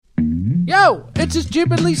Yo, it's a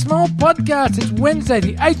stupidly small podcast. It's Wednesday,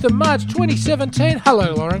 the 8th of March, 2017.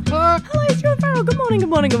 Hello, Lauren Clark. Hello, Stuart Farrell. Good morning, good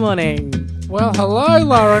morning, good morning. Well, hello,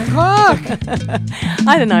 Lauren Clark.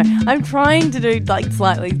 I don't know. I'm trying to do like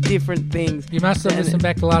slightly different things. You must have listened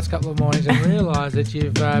back the last couple of mornings and realised that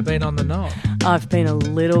you've been on the knob. I've been a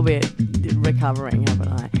little bit recovering, haven't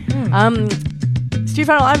I? Stu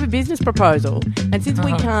Farrell, I have a business proposal, and since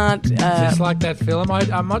we can't... Just like that film,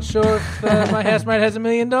 I'm not sure if my housemate has $1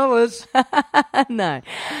 million. No.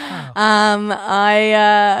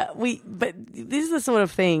 Oh. But this is the sort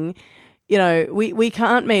of thing, you know, we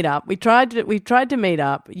can't meet up. We've tried to meet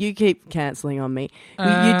up. You keep cancelling on me.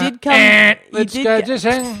 You did come... Let's go. Just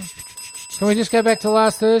hang. Can we just go back to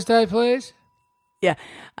last Thursday, please? Yeah.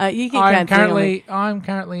 You keep cancelling on me. I'm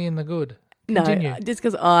currently in the good. Continue. No, just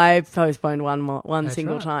because I postponed one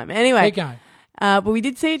single time. Anyway, keep going. But we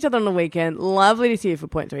did see each other on the weekend. Lovely to see you for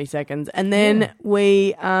 0.3 seconds. And then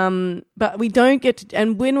but we don't get to,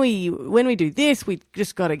 and when we do this, we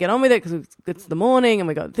just got to get on with it because it's the morning and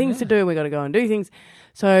we got things to do and we got to go and do things.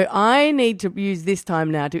 So I need to use this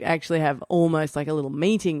time now to actually have almost like a little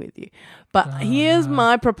meeting with you. But here's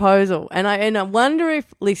my proposal. And I wonder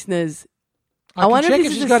if listeners, I wonder check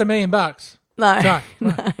if she's got $1 million. No,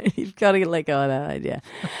 you've got to let go of that idea.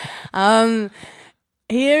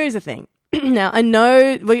 Here is the thing. Now, I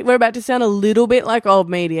know we're about to sound a little bit like old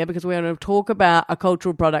media because we're going to talk about a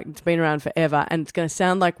cultural product that's been around forever and it's going to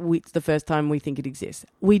sound like it's the first time we think it exists.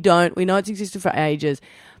 We don't. We know it's existed for ages,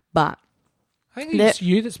 but... I think it's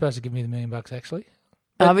you that's supposed to give me the $1 million, actually.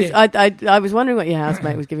 I was wondering what your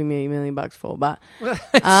housemate was giving me $1 million for, but... Well,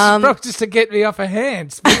 it's probably just to get me off her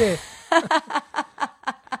hands. Yeah.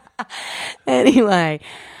 Anyway,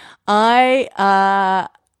 I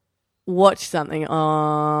watched something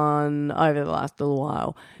on over the last little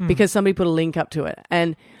while because somebody put a link up to it,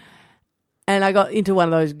 and I got into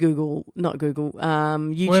one of those YouTube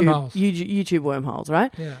wormholes,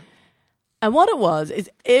 right? Yeah. And what it was is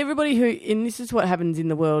everybody and this is what happens in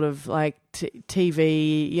the world of like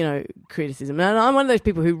TV, criticism. And I'm one of those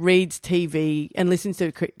people who reads TV and listens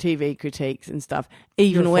to TV critiques and stuff,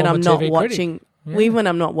 even when I'm not watching. Even when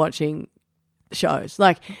I'm not watching shows.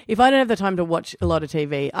 Like, if I don't have the time to watch a lot of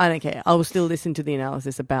TV, I don't care. I will still listen to the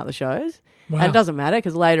analysis about the shows. Wow. And it doesn't matter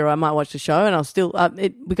because later I might watch the show and I'll still,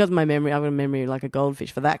 because of my memory, I've got a memory like a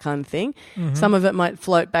goldfish for that kind of thing. Mm-hmm. Some of it might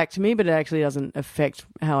float back to me, but it actually doesn't affect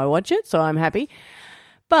how I watch it, so I'm happy.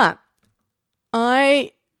 But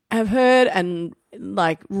I have heard and,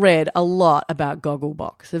 read a lot about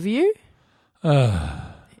Gogglebox. Have you?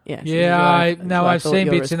 I've seen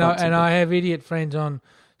bits and I have idiot friends on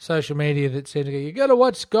social media that said, you got to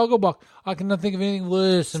watch Gogglebox. I cannot think of anything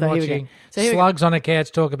worse than watching slugs on a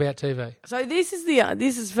couch talk about TV. So this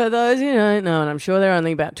is for those who don't know, and I'm sure there are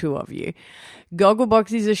only about 2 of you.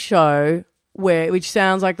 Gogglebox is a show which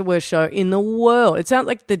sounds like the worst show in the world. It sounds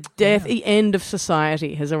like the end of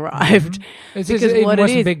society has arrived. Mm-hmm. It's even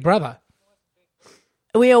worse than Big Brother.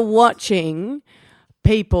 We are watching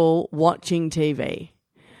people watching TV.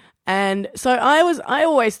 And so I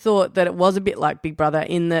always thought that it was a bit like Big Brother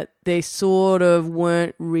in that they sort of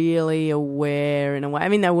weren't really aware in a way. I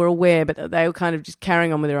mean, they were aware, but they were kind of just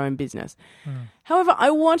carrying on with their own business. However,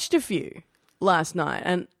 I watched a few last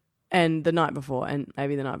night and the night before and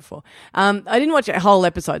maybe the night before. I didn't watch whole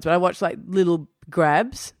episodes, but I watched like little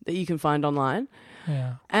grabs that you can find online.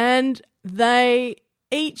 Yeah. And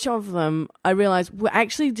each of them, I realized, were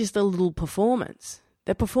actually just a little performance.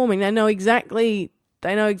 They're performing. They know exactly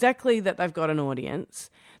that they've got an audience.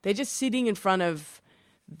 They're just sitting in front of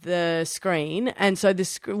the screen. And so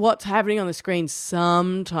what's happening on the screen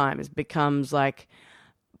sometimes becomes like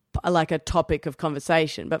a topic of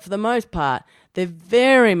conversation. But for the most part, they're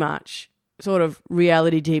very much sort of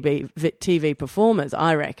reality TV performers,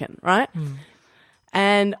 I reckon, right? Mm.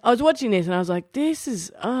 And I was watching this and I was like,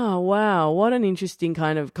 oh, wow, what an interesting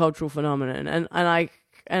kind of cultural phenomenon. And I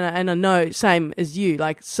know, same as you,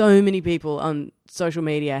 like so many people on social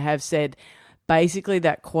media have said basically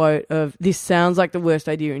that quote of, this sounds like the worst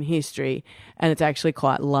idea in history and it's actually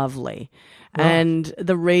quite lovely. Right. And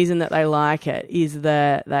the reason that they like it is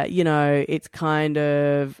that it's kind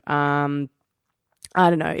of, I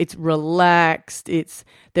don't know, it's relaxed,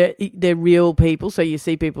 they're real people, so you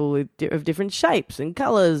see people of different shapes and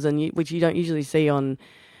colours which you don't usually see on,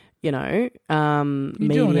 media. You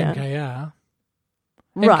do on MKR.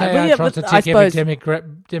 Right, MKR tries to tick every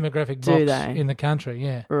demographic box in the country,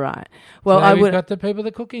 yeah. Right. Well, we've got the people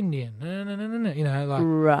that cook Indian. No,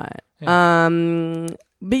 right. Yeah.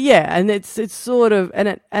 But yeah, and it's sort of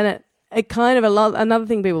and it kind of another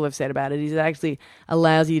thing people have said about it is it actually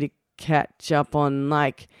allows you to catch up on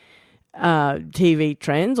TV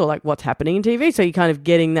trends or like what's happening in TV. So you're kind of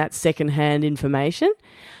getting that secondhand information.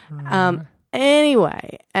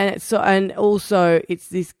 Anyway, and also it's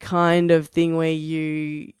this kind of thing where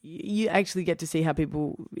you actually get to see how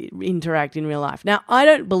people interact in real life. Now, I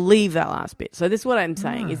don't believe that last bit. So this is what I'm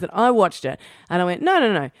saying is that I watched it and I went,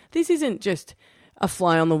 no. This isn't just a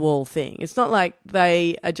fly on the wall thing. It's not like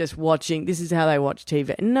they are just watching. This is how they watch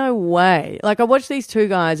TV. No way. Like I watched these two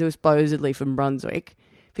guys who were supposedly from Brunswick.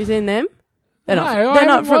 Have you seen them? I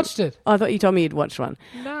haven't watched it. I thought you told me you'd watched one.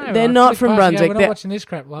 No, they're not from Brunswick. We're not watching this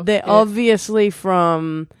crap, love. They're obviously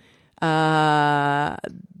from. I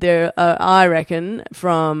reckon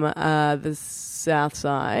from the south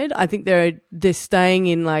side. I think they're staying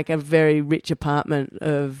in like a very rich apartment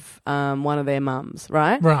of one of their mums.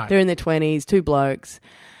 Right. They're in their 20s, two blokes.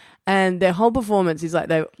 And their whole performance is like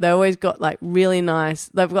they always got like really nice.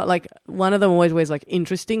 They've got like one of them always wears like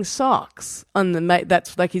interesting socks on the mate.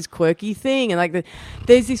 That's like his quirky thing, and like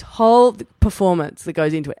there's this whole performance that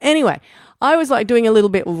goes into it. Anyway, I was like doing a little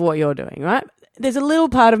bit of what you're doing, right? There's a little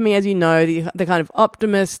part of me, as you know, the kind of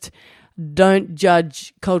optimist, don't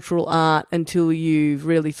judge cultural art until you've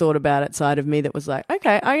really thought about it side of me that was like,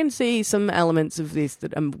 okay, I can see some elements of this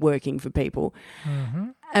that are working for people.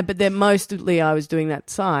 But then mostly I was doing that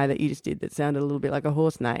sigh that you just did that sounded a little bit like a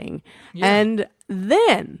horse neighing. Yeah. And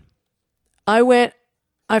then I went,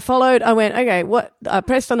 okay, what? I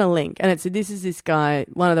pressed on a link and it said, this is this guy,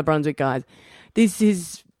 one of the Brunswick guys. This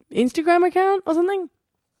is his Instagram account or something?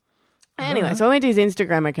 Anyway, so I went to his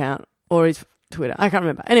Instagram account or his Twitter. I can't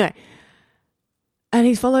remember. Anyway, and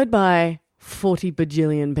he's followed by 40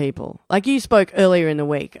 bajillion people. Like you spoke earlier in the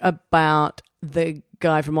week about the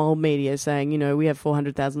guy from Old Media saying, you know, we have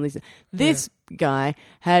 400,000 listeners. This guy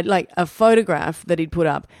had like a photograph that he'd put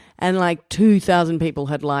up and like 2,000 people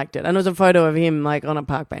had liked it. And it was a photo of him like on a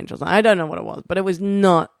park bench or something. I don't know what it was, but it was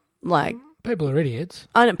not like... People are idiots.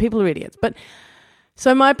 I know, people are idiots. But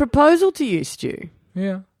so my proposal to you, Stu...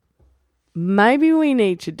 Yeah. Maybe we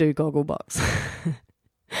need to do Gogglebox.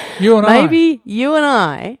 You and Maybe you and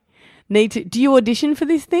I need to... Do you audition for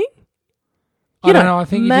this thing? I don't know. I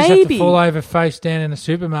think you just have to fall over face down in a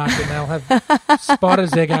supermarket and they'll have spotters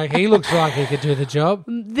there going, he looks like he could do the job.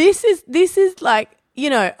 This is like, you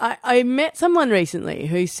know, I met someone recently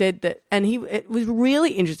who said that, and it was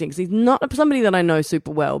really interesting because he's not somebody that I know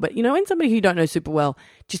super well, but you know when somebody who you don't know super well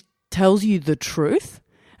just tells you the truth?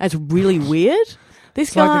 That's really weird.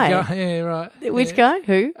 This guy. Like yeah, right. Which guy?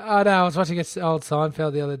 Who? Oh, no, I was watching old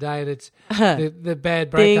Seinfeld the other day and it's the bad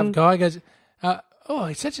breakup guy goes... oh,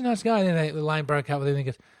 he's such a nice guy. And then the lane broke up with him and he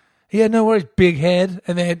goes, he had no worries, big head.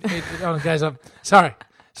 And then it goes on. Sorry.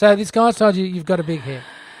 So this guy's told you you've got a big head.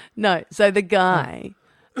 No. So the guy,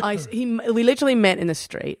 we literally met in the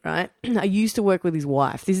street, right? I used to work with his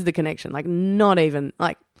wife. This is the connection. Like not even,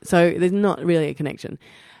 like, so there's not really a connection.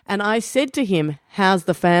 And I said to him, how's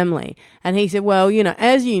the family? And he said, well, you know,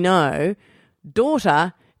 as you know,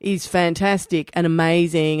 daughter is fantastic and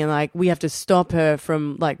amazing and like we have to stop her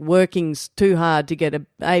from like working too hard to get a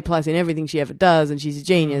A+ in everything she ever does and she's a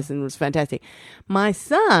genius and was fantastic. My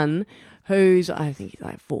son, who's I think he's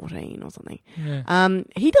like 14 or something,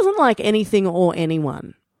 he doesn't like anything or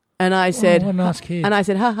anyone. And I said, what a nice kid. And I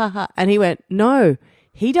said, ha ha ha. And he went, no,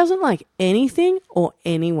 he doesn't like anything or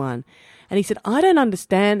anyone. And he said, I don't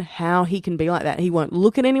understand how he can be like that. He won't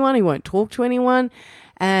look at anyone. He won't talk to anyone.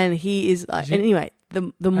 And he is like, anyway,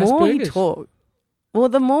 the more he talked,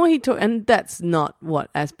 the more he talked, and that's not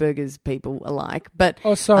what Asperger's people are like. But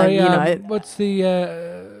sorry, you know, what's the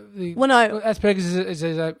Asperger's is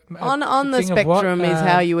a on the spectrum is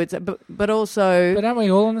how you would say, but also. But aren't we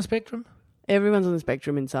all on the spectrum? Everyone's on the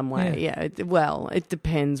spectrum in some way. Yeah. It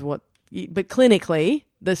depends what. But clinically,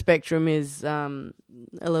 the spectrum is a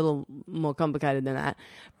little more complicated than that.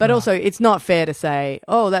 But also, it's not fair to say,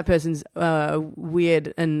 oh, that person's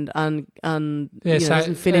weird and doesn't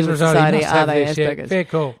fit in with society. Are they Asperger's? Yeah, fair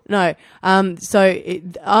call. No.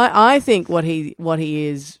 I think what he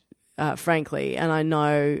is, frankly, and I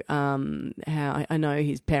know how I know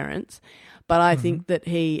his parents, but I think that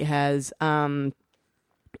he has.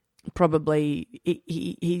 Probably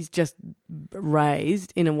he's just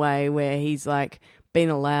raised in a way where he's like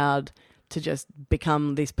been allowed to just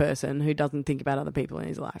become this person who doesn't think about other people in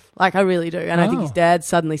his life. Like I really do. And I think his dad's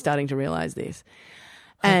suddenly starting to realise this.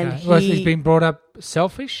 And he's been brought up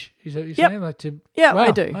selfish? Is that what you're saying? Like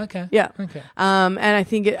I do. Okay. Yeah. Okay. And I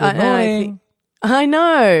think Good morning. I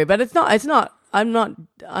know, but it's not I'm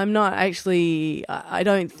not actually I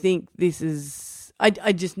don't think this is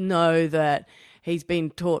I just know that he's been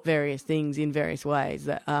taught various things in various ways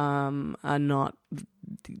that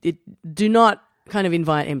do not kind of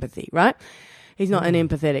invite empathy, right? He's not an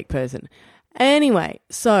empathetic person. Anyway,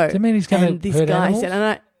 so Does it mean he's going to hurt animals?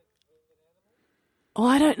 said,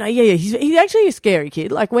 I don't know. Yeah. He's actually a scary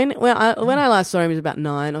kid. Like when I last saw him, he was about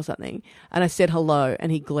 9 or something, and I said hello,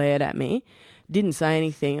 and he glared at me, didn't say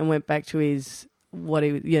anything, and went back to his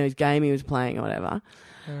game he was playing or whatever.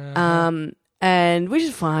 And which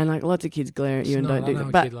is fine. Like lots of kids glare at you and don't do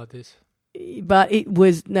that. But kid like this. But it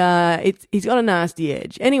was he's got a nasty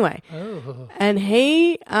edge. Anyway, and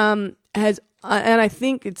he has, and I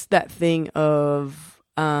think it's that thing of.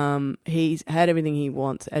 He's had everything he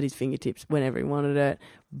wants at his fingertips whenever he wanted it,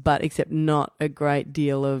 but except not a great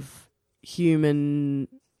deal of human.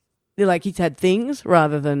 Like he's had things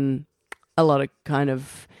rather than a lot of kind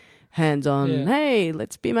of hands-on. Yeah. Hey,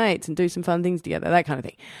 let's be mates and do some fun things together. That kind of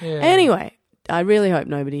thing. Yeah. Anyway, I really hope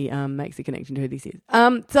nobody makes the connection to who this is.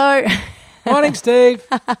 So, morning, Steve.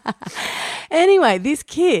 Anyway, this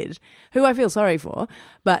kid, who I feel sorry for,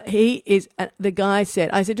 but he is, the guy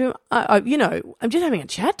said, I said to him, I'm just having a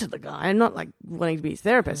chat to the guy. I'm not like wanting to be his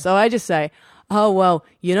therapist. So I just say, oh, well,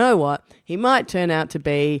 you know what? He might turn out to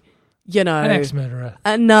be, an ex-murderer.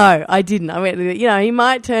 No, I didn't. I went, he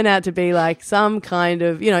might turn out to be like some kind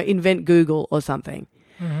of, invent Google or something.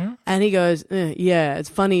 Mm-hmm. And he goes, yeah, it's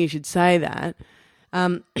funny you should say that.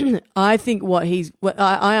 I think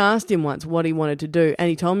I asked him once what he wanted to do, and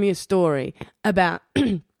he told me a story about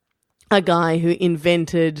a guy who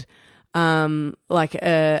invented an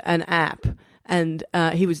app, and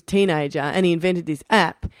he was a teenager, and he invented this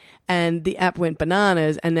app, and the app went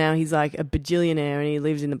bananas, and now he's like a bajillionaire, and he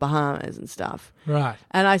lives in the Bahamas and stuff. Right.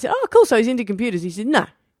 And I said, oh, cool, so he's into computers. He said, no.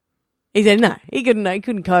 He said, no, he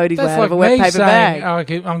couldn't code his way out of a wet paper bag. Oh,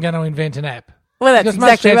 okay, I'm going to invent an app. Well, that's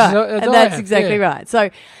exactly right. That's exactly right. So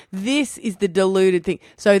this is the deluded thing.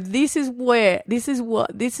 So this is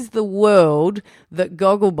the world that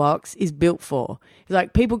Gogglebox is built for. It's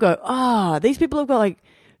like people go, these people have got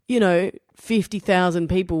 50,000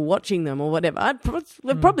 people watching them or whatever.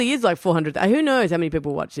 It probably is like 400. Who knows how many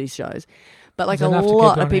people watch these shows? But like a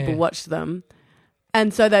lot of people watch them.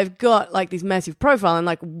 And so they've got like this massive profile, and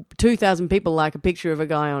like 2,000 people like a picture of a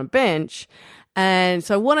guy on a bench. And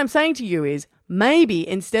so what I'm saying to you is, maybe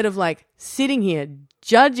instead of like sitting here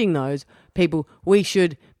judging those people, we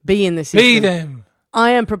should be in the system. Be them.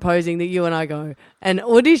 I am proposing that you and I go and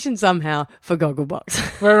audition somehow for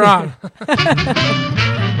Gogglebox. We're on.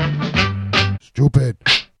 Stupid.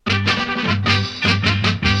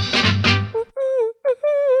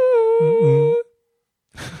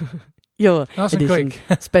 Your nice edition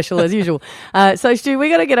special as usual. So, Stu, we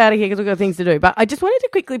got to get out of here because we've got things to do. But I just wanted to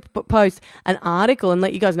quickly post an article and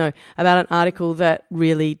let you guys know about an article that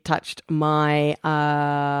really touched my.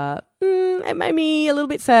 It made me a little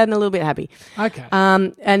bit sad and a little bit happy. Okay.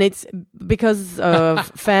 And it's because of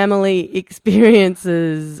family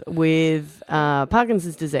experiences with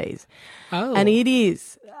Parkinson's disease. Oh. And it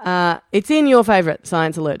is. It's in your favourite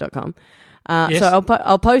sciencealert.com. Yes. So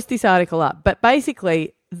I'll post this article up. But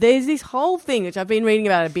basically, there's this whole thing which I've been reading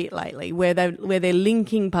about a bit lately, where they're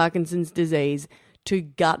linking Parkinson's disease to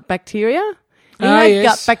gut bacteria. Yes.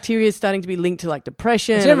 Gut bacteria is starting to be linked to like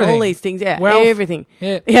depression and all these things. Yeah, wealth. Everything.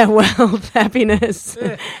 Yeah, wealth, happiness,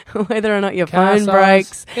 whether or not your phone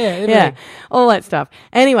breaks. Yeah, all that stuff.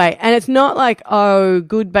 Anyway, and it's not like,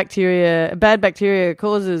 bad bacteria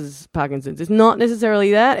causes Parkinson's. It's not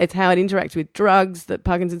necessarily that. It's how it interacts with drugs that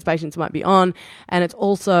Parkinson's patients might be on, and it's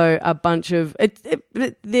also a bunch of. It's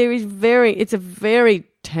a very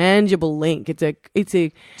tangible link. It's a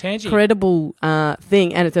credible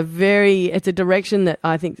thing, and it's a direction that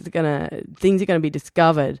I think things are going to be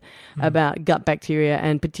discovered about gut bacteria,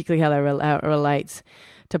 and particularly how it relates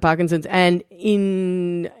to Parkinson's. And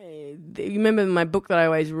you remember my book that I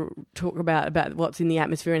always talk about what's in the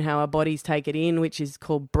atmosphere and how our bodies take it in, which is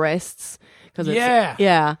called Breasts.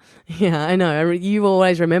 Yeah, I know. You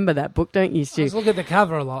always remember that book, don't you, Stu? I just look at the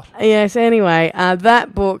cover a lot. Yes. Anyway,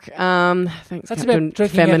 that book. Thanks, that's Captain about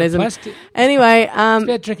drinking Feminism. Out of plastic. Anyway, it's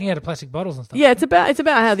about drinking out of plastic bottles and stuff. Yeah, it's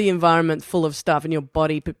about how the environment's full of stuff, and your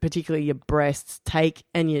body, particularly your breasts, take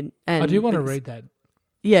and I do want to read that.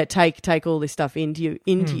 Yeah, take all this stuff into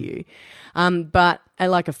you, but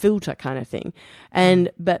like a filter kind of thing,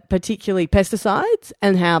 but particularly pesticides,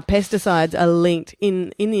 and how pesticides are linked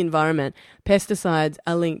in the environment. Pesticides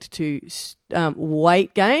are linked to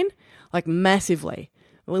weight gain, like massively.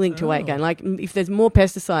 We're linked to weight gain. Like if there's more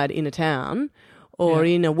pesticide in a town or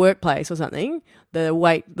in a workplace or something, the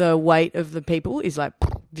weight of the people is like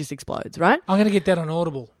just explodes. Right? I'm going to get that on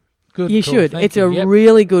Audible. Good. You should. It's a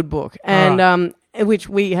really good book, and which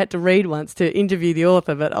we had to read once to interview the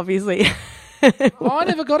author, but obviously... I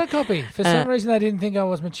never got a copy. For some reason, they didn't think I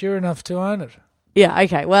was mature enough to own it. Yeah,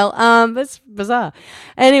 okay. Well, that's bizarre.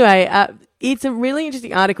 Anyway, it's a really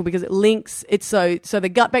interesting article because it links it's so the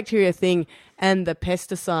gut bacteria thing and the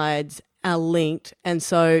pesticides are linked, and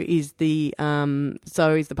so is the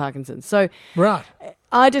Parkinson's. So Right.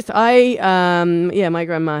 my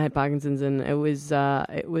grandma had Parkinson's, and it was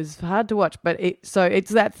hard to watch, but it's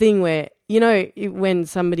that thing where, you know, when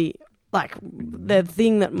somebody, like the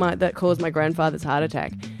thing that caused my grandfather's heart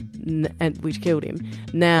attack, and which killed him,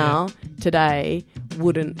 today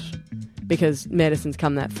wouldn't, because medicine's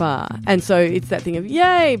come that far. And so it's that thing of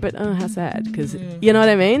yay, but oh, how sad, because you know what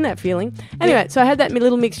I mean, that feeling. Anyway, so I had that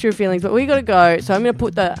little mixture of feelings, but we got to go. So I'm going to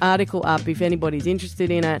put the article up if anybody's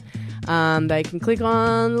interested in it. They can click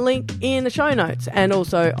on the link in the show notes and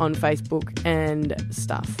also on Facebook and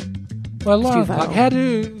stuff. Well, Lauren, how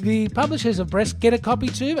do the publishers of Breast get a copy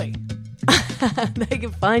to me? They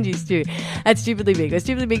can find you, Stu, at Stupidly Big. That's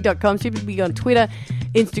stupidlybig.com, Stupidly Big on Twitter,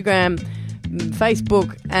 Instagram,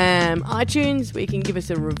 Facebook, iTunes, where you can give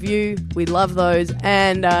us a review. We love those.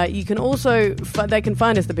 And you can also, they can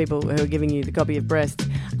find us, the people who are giving you the copy of Breasts,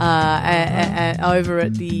 over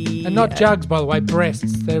at the... And not Jugs, by the way,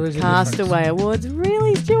 Breasts. There is a Castaway difference. Awards.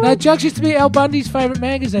 Really, Stuart? No, Jugs used to be Al Bundy's favourite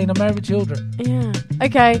magazine on Married with Children. Yeah.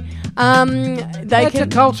 Okay. That's a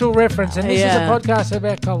cultural reference, and this is a podcast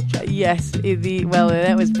about culture. Yes.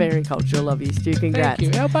 That was very cultural of you, Stu. Congrats.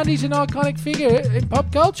 Thank you. Al Bundy's an iconic figure in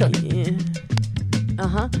pop culture. Yeah.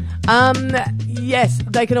 Yes,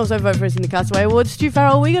 they can also vote for us in the Castaway Awards. Stu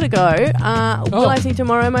Farrell, we got to go. Will I see you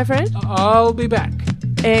tomorrow, my friend? I'll be back.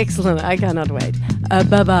 Excellent. I cannot wait.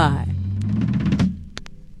 Bye-bye.